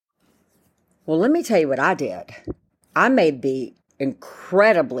Well, let me tell you what I did. I made the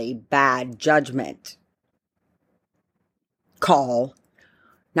incredibly bad judgment call,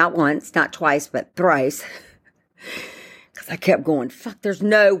 not once, not twice, but thrice, because I kept going, fuck, there's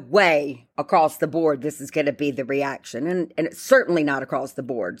no way across the board this is going to be the reaction. And it's certainly not across the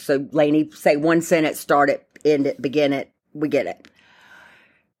board. So, Lainey, say one sentence, start it, end it, begin it, we get it.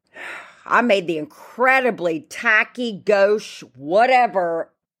 I made the incredibly tacky, gauche,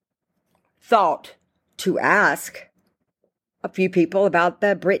 whatever thought to ask a few people about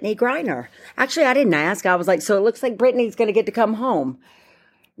the Brittany Griner. Actually, I didn't ask. I was like, so it looks like Brittany's going to get to come home.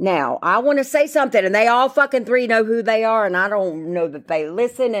 Now, I want to say something, and they all fucking three know who they are, and I don't know that they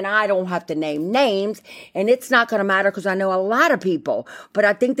listen, and I don't have to name names, and it's not going to matter because I know a lot of people, but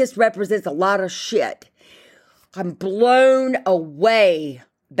I think this represents a lot of shit. I'm blown away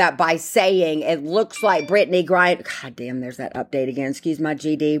that by saying it looks like Brittany Griner. God damn, there's that update again. Excuse my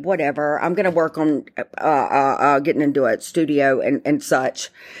GD, whatever. I'm going to work on getting into a studio and such.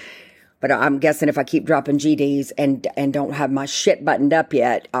 But I'm guessing if I keep dropping GDs and don't have my shit buttoned up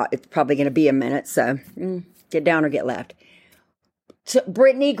yet, it's probably going to be a minute. So get down or get left. To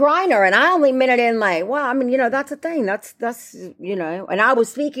Brittany Griner, and I only meant it in like, well, I mean, that's a thing. That's and I was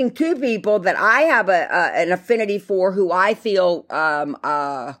speaking to people that I have an affinity for, who I feel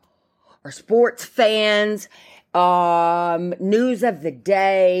are sports fans, news of the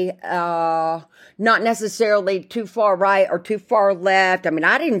day, not necessarily too far right or too far left. I mean,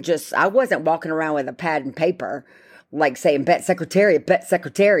 I wasn't walking around with a pad and paper, like saying bet secretariat. But,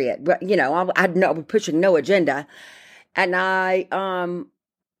 I was pushing no agenda. And I,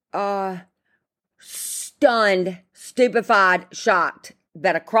 stunned, stupefied, shocked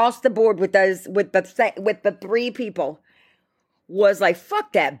that across the board with the three people was like,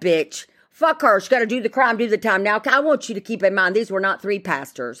 fuck that bitch. Fuck her. She's got to do the crime, do the time. Now, I want you to keep in mind, these were not three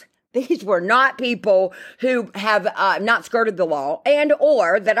pastors. These were not people who have, not skirted the law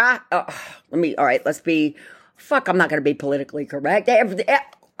or that I'm not going to be politically correct.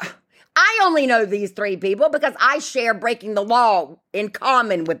 I only know these three people because I share breaking the law in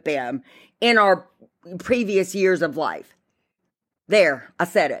common with them in our previous years of life. There, I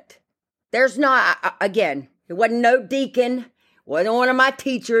said it. There's not, again, it wasn't no deacon, wasn't one of my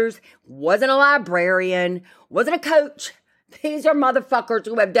teachers, wasn't a librarian, wasn't a coach. These are motherfuckers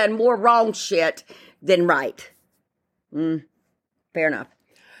who have done more wrong shit than right. Fair enough.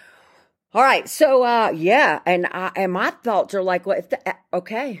 All right, so, and my thoughts are like, well,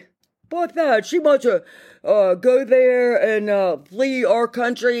 okay. But that she wants to go there and flee our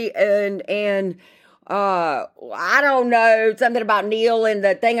country and I don't know, something about Neil and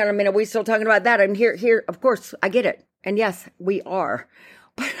the thing. I mean, are we still talking about that? And here, of course, I get it. And yes, we are.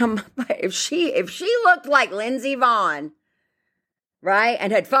 But if she looked like Lindsey Vonn, right,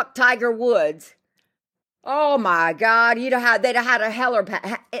 and had fucked Tiger Woods, oh my God, they'd have had a heller.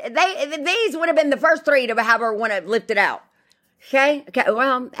 These would have been the first three to have her want to lift it out. Okay.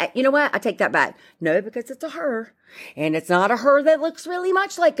 Well, you know what? I take that back. No, because it's a her. And it's not a her that looks really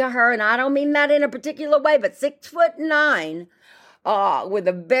much like a her. And I don't mean that in a particular way, but 6'9", with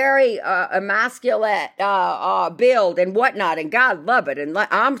a very, emasculate, build and whatnot. And God love it. And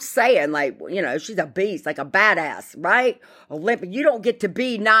I'm saying, she's a beast, like a badass, right? Olympic. You don't get to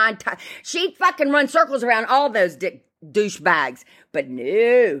be 9 times. She fucking runs circles around all those douchebags. But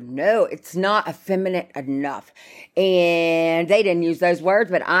no, it's not effeminate enough. And they didn't use those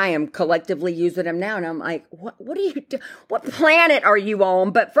words, but I am collectively using them now. And I'm like, what do you do? What planet are you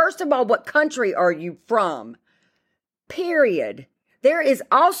on? But first of all, what country are you from? Period. There is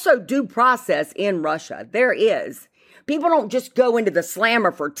also due process in Russia. There is. People don't just go into the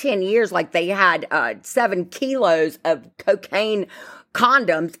slammer for 10 years like they had 7 kilos of cocaine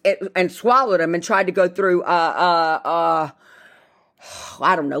condoms and swallowed them and tried to go through I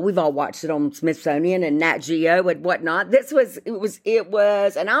don't know. We've all watched it on Smithsonian and Nat Geo and whatnot. It was,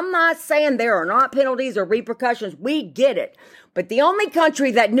 and I'm not saying there are not penalties or repercussions. We get it. But the only country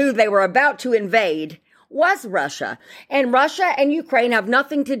that knew they were about to invade was Russia. And Russia and Ukraine have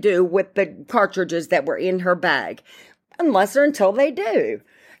nothing to do with the cartridges that were in her bag. Unless or until they do.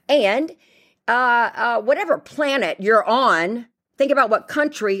 And, whatever planet you're on, think about what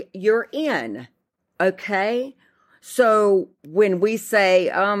country you're in. Okay? So when we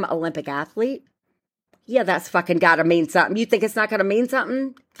say, Olympic athlete, yeah, that's fucking gotta mean something. You think it's not gonna mean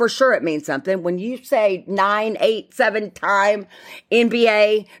something? For sure it means something. When you say 9, 8, 7 time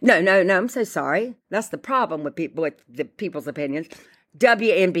NBA, no, I'm so sorry. That's the problem with the people's opinions.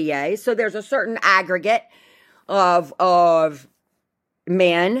 WNBA. So there's a certain aggregate of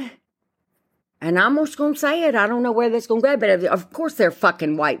men. And I'm just gonna say it. I don't know where this is gonna go, but of course they're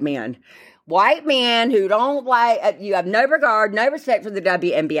fucking white men. white men who don't like, you have no regard, no respect for the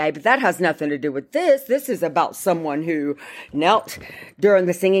WNBA, but that has nothing to do with this. This is about someone who knelt during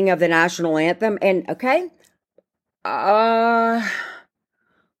the singing of the national anthem. And, okay,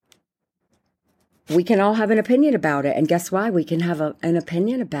 we can all have an opinion about it. And guess why? We can have an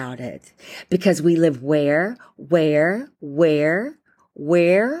opinion about it. Because we live where?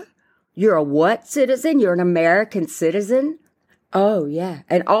 You're a what citizen? You're an American citizen? Oh, yeah.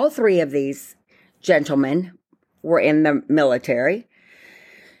 And all three of these gentlemen were in the military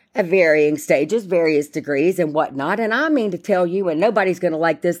at varying stages, various degrees and whatnot. And I mean to tell you, and nobody's going to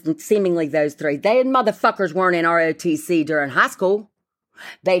like this, seemingly those three, they motherfuckers weren't in ROTC during high school.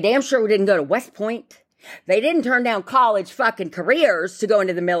 They damn sure didn't go to West Point. They didn't turn down college fucking careers to go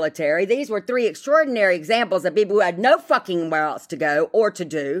into the military. These were three extraordinary examples of people who had no fucking where else to go or to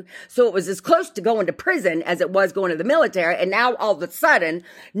do. So it was as close to going to prison as it was going to the military. And now all of a sudden,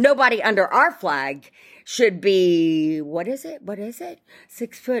 nobody under our flag should be, what is it?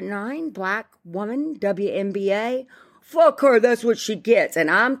 6'9", black woman, WNBA. Fuck her, that's what she gets. And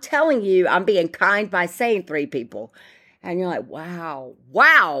I'm telling you, I'm being kind by saying three people. And you're like, wow,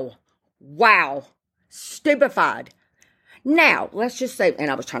 stupefied. Now, let's just say, and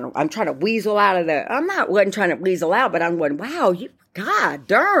I'm trying to weasel out of the, wasn't trying to weasel out, but I'm going, wow, god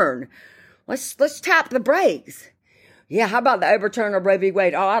darn. Let's tap the brakes. Yeah, how about the overturn of Roe v.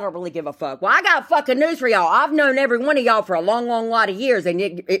 Wade? Oh, I don't really give a fuck. Well, I got fucking news for y'all. I've known every one of y'all for a long, long lot of years, and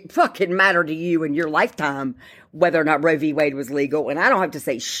it fucking mattered to you in your lifetime whether or not Roe v. Wade was legal. And I don't have to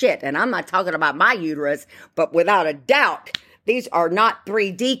say shit, and I'm not talking about my uterus, but without a doubt, these are not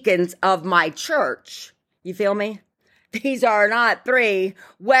three deacons of my church. You feel me? These are not three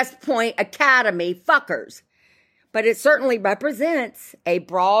West Point Academy fuckers. But it certainly represents a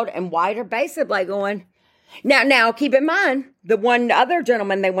broad and wider base of like going, now, keep in mind, the other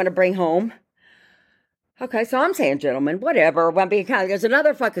gentleman they want to bring home. Okay, so I'm saying gentleman, whatever. There's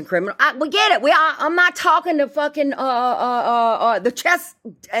another fucking criminal. We get it. I'm not talking to fucking the chess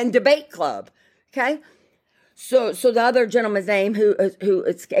and debate club. Okay, so the other gentleman's name who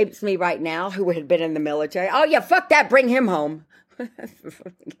escapes me right now, who had been in the military. Oh yeah, fuck that. Bring him home.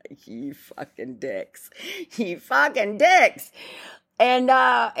 You fucking dicks. And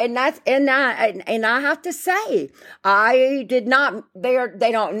I have to say, I did not,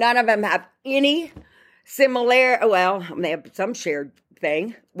 none of them have any similar, well, they have some shared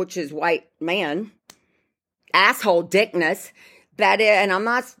thing, which is white man, asshole dickness. And I'm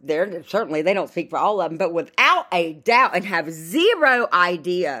not, certainly they don't speak for all of them, but without a doubt, and have zero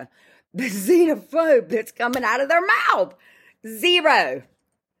idea the xenophobe that's coming out of their mouth. Zero.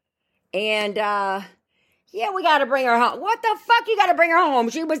 And, yeah, we got to bring her home. What the fuck? You got to bring her home.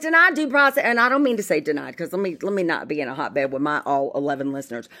 She was denied due process. And I don't mean to say denied, because let me not be in a hotbed with my all 11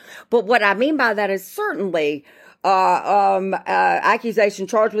 listeners. But what I mean by that is certainly, accusation,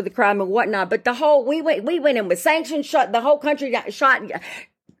 charged with a crime and whatnot. But we went in with sanctions, the whole country got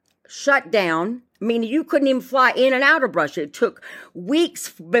shut down. I mean, you couldn't even fly in and out of Russia. It took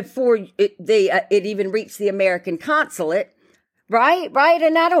weeks before it even reached the American consulate. Right.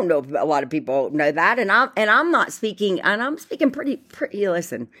 And I don't know if a lot of people know that. And I'm speaking pretty,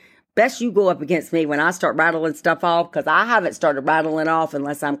 listen, best you go up against me when I start rattling stuff off, because I haven't started rattling off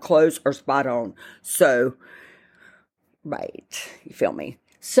unless I'm close or spot on. So, right. You feel me?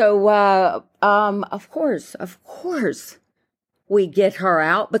 So, of course, we get her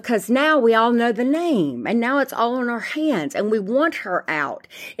out, because now we all know the name, and now it's all in our hands, and we want her out.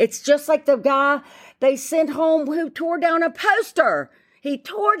 It's just like the guy they sent home who tore down a poster. He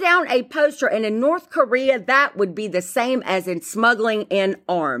tore down a poster, and in North Korea, that would be the same as in smuggling in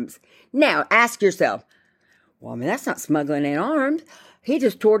arms. Now, ask yourself, well, I mean, that's not smuggling in arms. He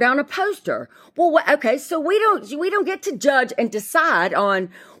just tore down a poster. Well, okay, so we don't get to judge and decide on,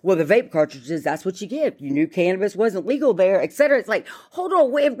 well, the vape cartridges, that's what you get. You knew cannabis wasn't legal there, etc. It's like, hold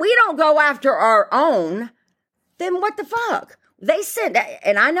on, if we don't go after our own, then what the fuck? They sent,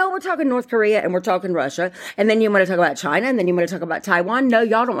 and I know we're talking North Korea and we're talking Russia, and then you want to talk about China, and then you want to talk about Taiwan. No,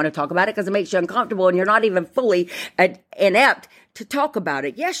 y'all don't want to talk about it because it makes you uncomfortable, and you're not even fully inept to talk about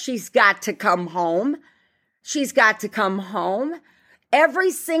it. Yes, she's got to come home.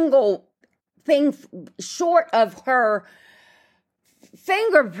 Every single thing short of her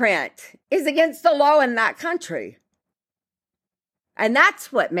fingerprint is against the law in that country. And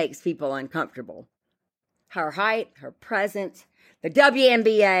that's what makes people uncomfortable. Her height, her presence, the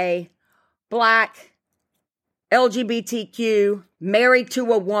WNBA, black, LGBTQ, married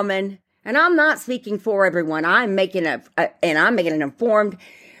to a woman. And I'm not speaking for everyone. I'm making an informed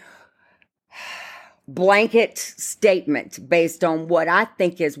blanket statement based on what I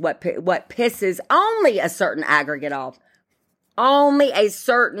think is what pisses only a certain aggregate off, only a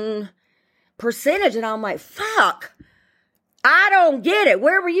certain percentage. And I'm like, fuck, I don't get it.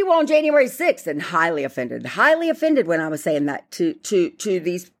 Where were you on January 6th? And highly offended when I was saying that to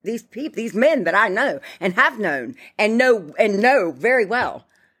these people, these men that I know and have known and know very well.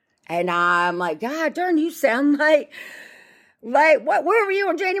 And I'm like, God darn, you sound like what, where were you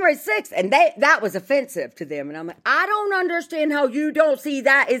on January 6th? And that was offensive to them. And I'm like, I don't understand how you don't see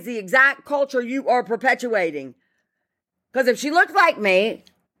that is the exact culture you are perpetuating. Because if she looked like me,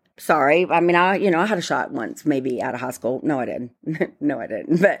 sorry, I mean, I had a shot once, maybe out of high school. No, I didn't. No, I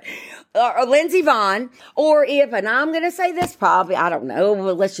didn't. But, or Lindsey Vonn, or if, and I'm going to say this probably, I don't know,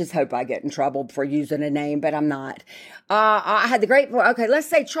 well, let's just hope I get in trouble for using a name, but I'm not. I had the okay, let's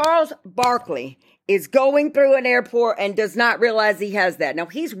say Charles Barkley is going through an airport and does not realize he has that. Now,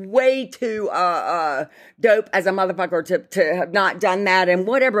 he's way too dope as a motherfucker to have not done that and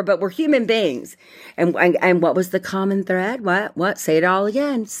whatever, but we're human beings. And what was the common thread? What? Say it all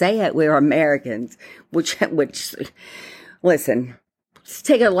again. Say it. We're Americans. Which, listen, let's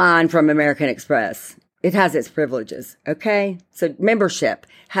take a line from American Express. It has its privileges, okay? So membership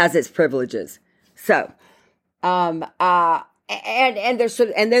has its privileges. So, and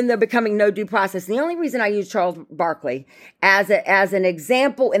then they're becoming no due process. And the only reason I use Charles Barkley as an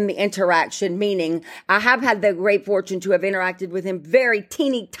example in the interaction, meaning I have had the great fortune to have interacted with him very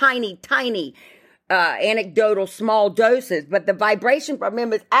teeny, tiny, anecdotal small doses, but the vibration from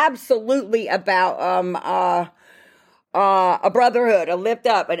him is absolutely about, a brotherhood, a lift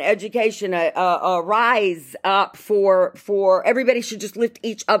up, an education, a rise up for everybody should just lift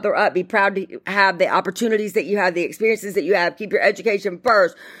each other up. Be proud to have the opportunities that you have, the experiences that you have. Keep your education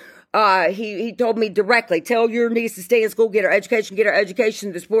first. He told me directly, tell your niece to stay in school, get her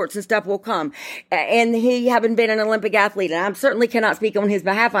education, the sports and stuff will come. And he having been an Olympic athlete, and I certainly cannot speak on his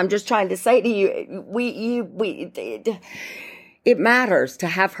behalf. I'm just trying to say to you, it matters to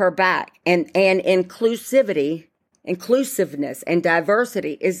have her back, and inclusiveness and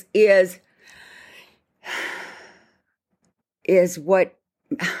diversity is what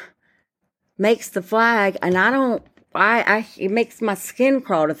makes the flag. And it makes my skin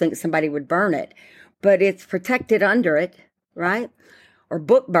crawl to think somebody would burn it, but it's protected under it, right? Or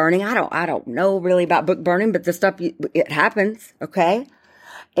book burning. I don't know really about book burning, but the stuff, it happens. Okay.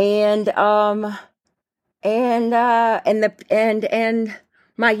 And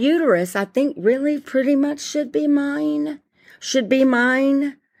my uterus, I think, really pretty much should be mine.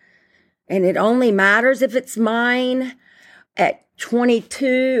 And it only matters if it's mine at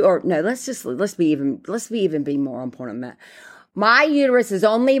 22 or no, let's be more on point on that. My uterus is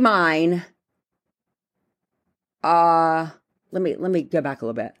only mine. Let me go back a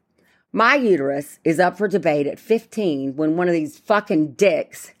little bit. My uterus is up for debate at 15 when one of these fucking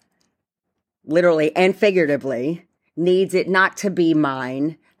dicks, literally and figuratively, needs it not to be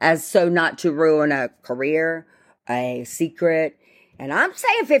mine, as so not to ruin a career, a secret. And I'm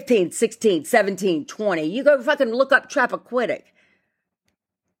saying 15, 16, 17, 20. You go fucking look up Chappaquiddick.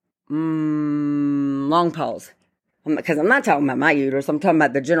 Long pause. Because I'm not talking about my uterus. I'm talking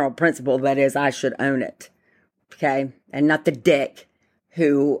about the general principle that is I should own it. Okay? And not the dick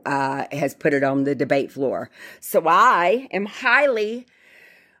who has put it on the debate floor. So I am highly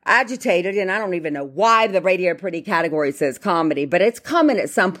agitated, and I don't even know why the Radio Pretty category says comedy, but it's coming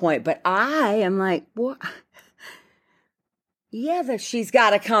at some point. But I am like, what? Yeah, she's got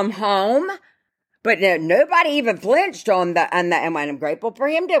to come home. But nobody even flinched on that, and I'm grateful for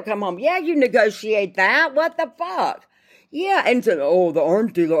him to come home. Yeah, you negotiate that. What the fuck? Yeah, and so, the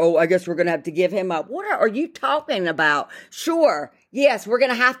arms dealer, I guess we're going to have to give him up. What are you talking about? Sure, yes, we're going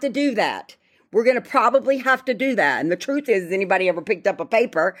to have to do that. We're going to probably have to do that. And the truth is, anybody ever picked up a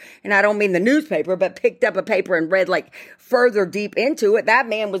paper, and I don't mean the newspaper, but picked up a paper and read further deep into it, that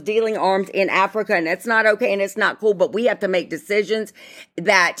man was dealing arms in Africa, and it's not okay and it's not cool, but we have to make decisions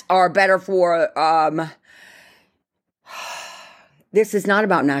that are better for, this is not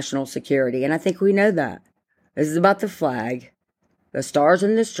about national security. And I think we know that. This is about the flag, the stars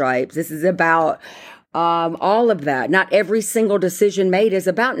and the stripes. This is about, all of that. Not every single decision made is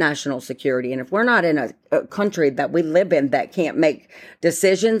about national security. And if we're not in a country that we live in that can't make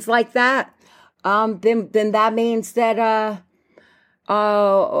decisions like that, then that means that,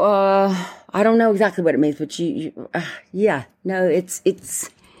 I don't know exactly what it means, but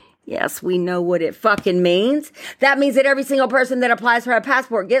yes, we know what it fucking means. That means that every single person that applies for a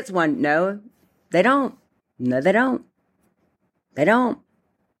passport gets one. No, they don't. No, they don't. They don't.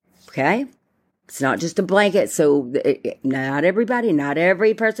 Okay? It's not just a blanket. So not everybody, not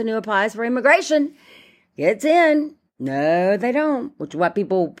every person who applies for immigration gets in. No, they don't. Which is why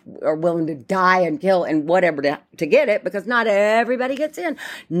people are willing to die and kill and whatever to get it, because not everybody gets in.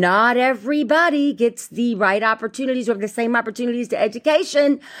 Not everybody gets the right opportunities or the same opportunities to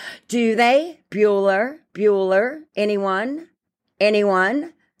education. Do they? Bueller, anyone?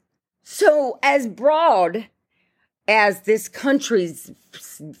 So as broad as this country's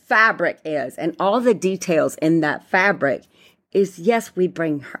fabric is, and all the details in that fabric is, yes, we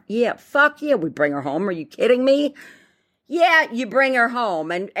bring her. Yeah, fuck yeah, we bring her home. Are you kidding me? Yeah, you bring her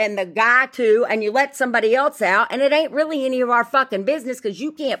home and the guy too, and you let somebody else out, and it ain't really any of our fucking business because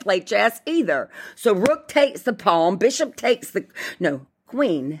you can't play chess either. So Rook takes the pawn,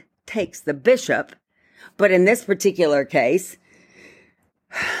 Queen takes the bishop. But in this particular case,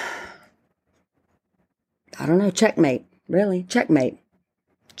 I don't know, checkmate. Really, checkmate.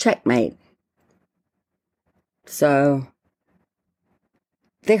 So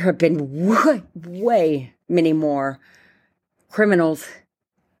there have been way many more criminals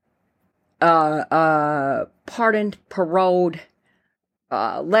pardoned, paroled,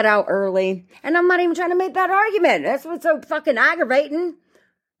 let out early. And I'm not even trying to make that argument. That's what's so fucking aggravating.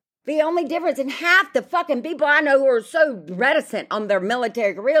 The only difference in half the fucking people I know who are so reticent on their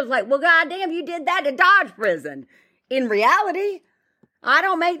military careers, like, well, goddamn, you did that to dodge prison. In reality, I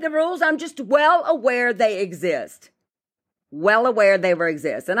don't make the rules. I'm just well aware they exist. Well aware they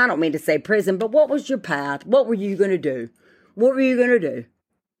exist. And I don't mean to say prison, but what was your path? What were you going to do?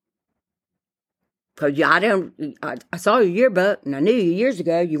 Because I saw your yearbook, and I knew you years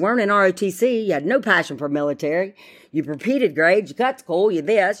ago. You weren't in ROTC. You had no passion for military. You repeated grades. You cut school. You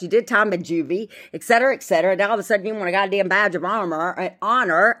this. You did time in juvie, et cetera, et cetera. And all of a sudden, you want a goddamn badge of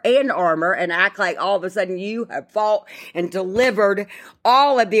honor, and act like all of a sudden you have fought and delivered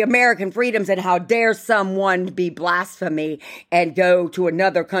all of the American freedoms. And how dare someone be blasphemy and go to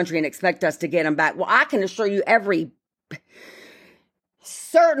another country and expect us to get them back? Well, I can assure you,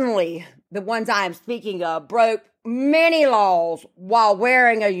 certainly the ones I am speaking of broke many laws while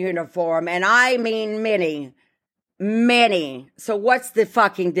wearing a uniform. And I mean many. So what's the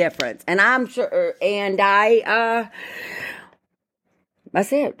fucking difference? And I'm sure,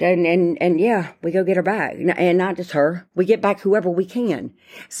 that's it. And yeah, we go get her back. And not just her. We get back whoever we can.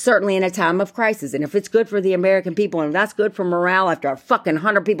 Certainly in a time of crisis. And if it's good for the American people, and that's good for morale after a fucking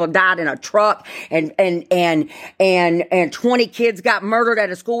 100 people died in a truck and 20 kids got murdered at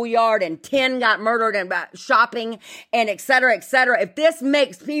a schoolyard and 10 got murdered in shopping and et cetera, et cetera. If this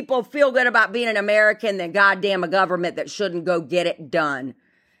makes people feel good about being an American, then goddamn a government that shouldn't go get it done.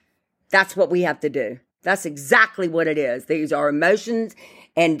 That's what we have to do. That's exactly what it is. These are emotions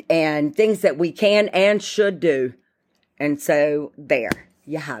and things that we can and should do. And so there,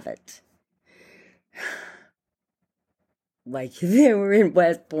 you have it. Like they were in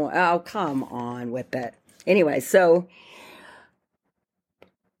West Point. Oh, come on with that. Anyway, so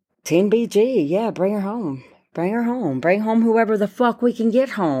Team BG, yeah, bring her home. Bring home whoever the fuck we can get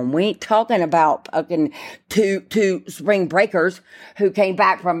home. We ain't talking about fucking two spring breakers who came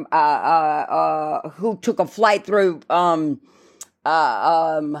back from, who took a flight through,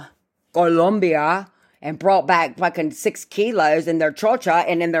 Colombia and brought back fucking 6 kilos in their chocha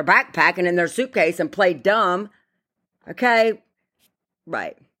and in their backpack and in their suitcase and played dumb. Okay.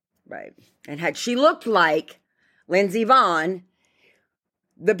 Right. And had she looked like Lindsey Vonn,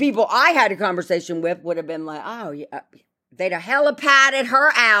 the people I had a conversation with would have been like, oh, yeah, they'd have helipadded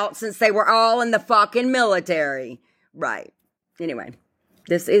her out since they were all in the fucking military. Right. Anyway,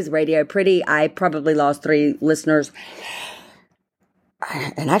 this is Radio Pretty. I probably lost 3 listeners.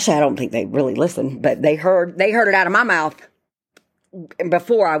 And actually, I don't think they really listened, but they heard it out of my mouth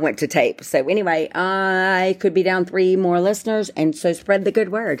before I went to tape. So anyway, I could be down 3 more listeners, and so spread the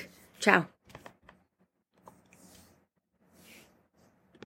good word. Ciao.